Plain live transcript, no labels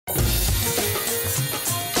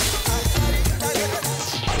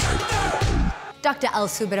Dr L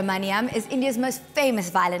Subramaniam is India's most famous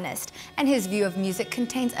violinist, and his view of music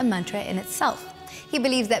contains a mantra in itself. He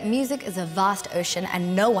believes that music is a vast ocean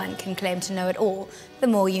and no one can claim to know it all. The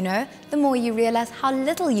more you know, the more you realize how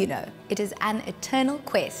little you know. It is an eternal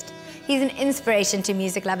quest. He's an inspiration to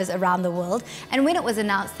music lovers around the world, and when it was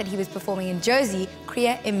announced that he was performing in Jozi,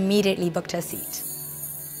 Kriya immediately booked her seat.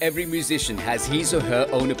 Every musician has his or her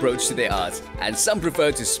own approach to their art, and some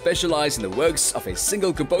prefer to specialize in the works of a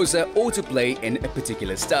single composer or to play in a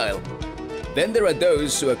particular style. Then there are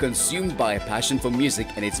those who are consumed by a passion for music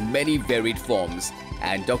in its many varied forms,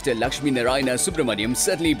 and Dr. Lakshminarayana Subramaniam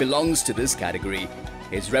certainly belongs to this category.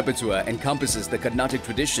 His repertoire encompasses the Carnatic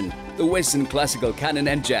tradition, the Western classical canon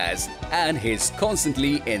and jazz, and he's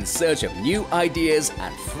constantly in search of new ideas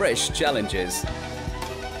and fresh challenges.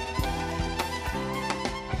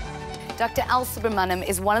 Dr. L Subramaniam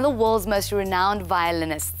is one of the world's most renowned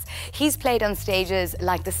violinists. He's played on stages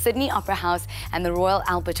like the Sydney Opera House and the Royal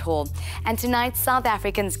Albert Hall. And tonight, South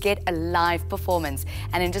Africans get a live performance.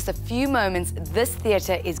 And in just a few moments, this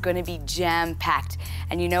theatre is going to be jam-packed.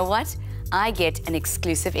 And you know what? I get an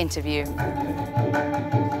exclusive interview.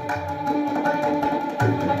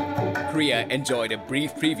 Kriya enjoyed a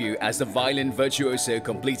brief preview as the violin virtuoso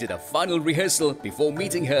completed a final rehearsal before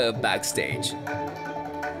meeting her backstage.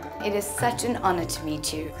 It is such an honor to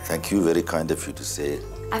meet you. Thank you, very kind of you to say.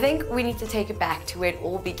 I think we need to take it back to where it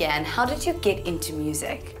all began. How did you get into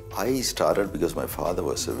music? I started because my father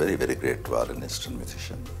was a very, very great violinist and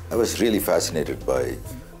musician. I was really fascinated by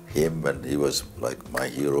him, and he was like my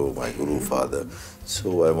hero, my guru father.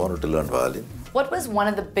 So I wanted to learn violin. What was one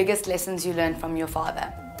of the biggest lessons you learned from your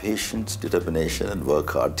father? Patience, determination, and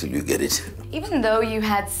work hard till you get it. Even though you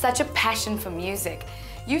had such a passion for music,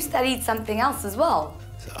 you studied something else as well.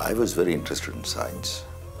 I was very interested in science,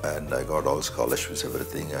 and I got all scholarships,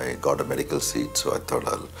 everything. I got a medical seat, so I thought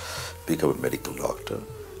I'll become a medical doctor.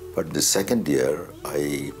 But the second year,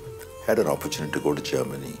 I had an opportunity to go to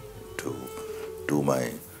Germany to do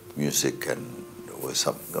my music, and was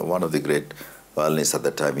one of the great violinists at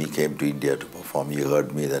the time. He came to India to perform. He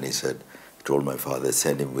heard me, then he told my father,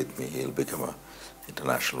 send him with me, he'll become an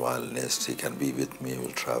international violinist, he can be with me, he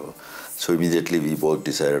will travel. So immediately we both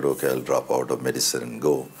decided, okay, I'll drop out of medicine and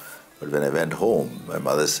go. But when I went home, my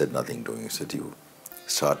mother said nothing to me. She said, you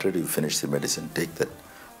started, you finished the medicine, take that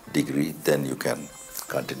degree, then you can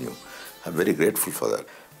continue. I'm very grateful for that.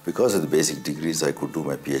 Because of the basic degrees, I could do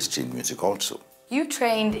my PhD in music also. You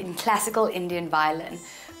trained in classical Indian violin,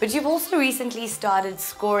 but you've also recently started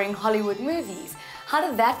scoring Hollywood movies. How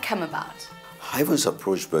did that come about? I was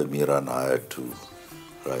approached by Meera Nair to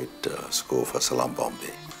write a score for Salam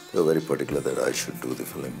Bombay. They were very particular that I should do the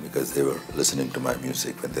film because they were listening to my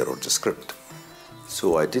music when they wrote the script.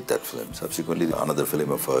 So I did that film. Subsequently, another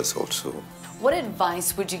film of hers also. What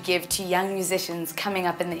advice would you give to young musicians coming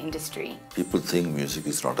up in the industry? People think music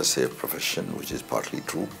is not a safe profession, which is partly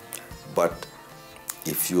true. But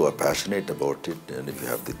if you are passionate about it and if you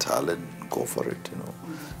have the talent, go for it, you know.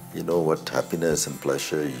 You know what happiness and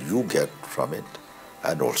pleasure you get from it,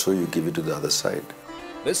 and also you give it to the other side.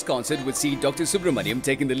 This concert would see Dr. Subramaniam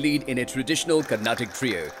taking the lead in a traditional Carnatic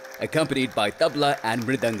trio, accompanied by tabla and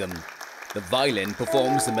mridangam. The violin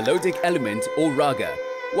performs the melodic element or raga,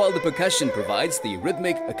 while the percussion provides the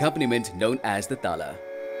rhythmic accompaniment known as the tala.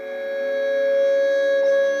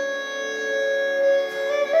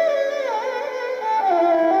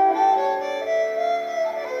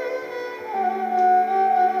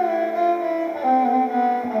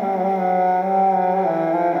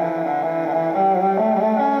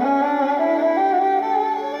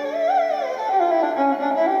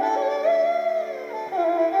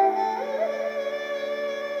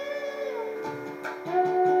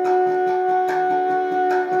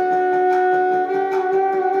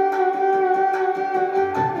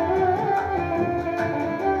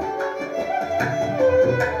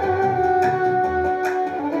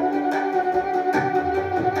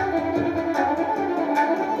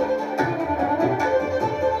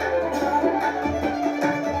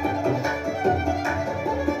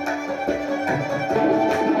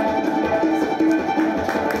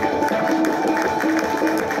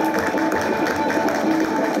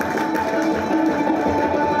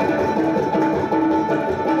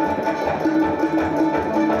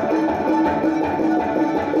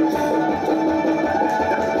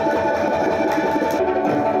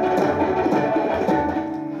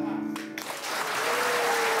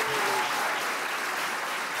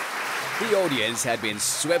 The audience had been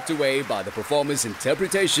swept away by the performer's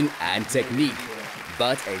interpretation and technique.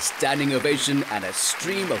 But a standing ovation and a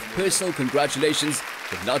stream of personal congratulations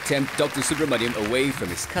did not tempt Dr. Subramaniam away from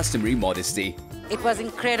his customary modesty. It was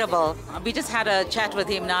incredible. We just had a chat with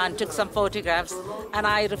him now and took some photographs, and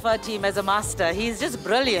I referred to him as a master. He's just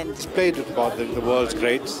brilliant. He's played with about the world's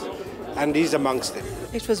greats, and he's amongst them.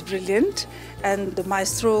 It was brilliant, and the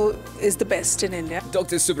maestro is the best in India.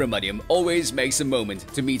 Dr. Subramaniam always makes a moment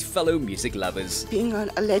to meet fellow music lovers. Being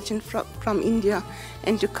a legend from India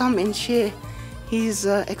and to come and share his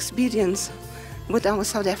experience with our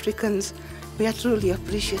South Africans, we are truly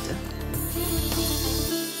appreciative.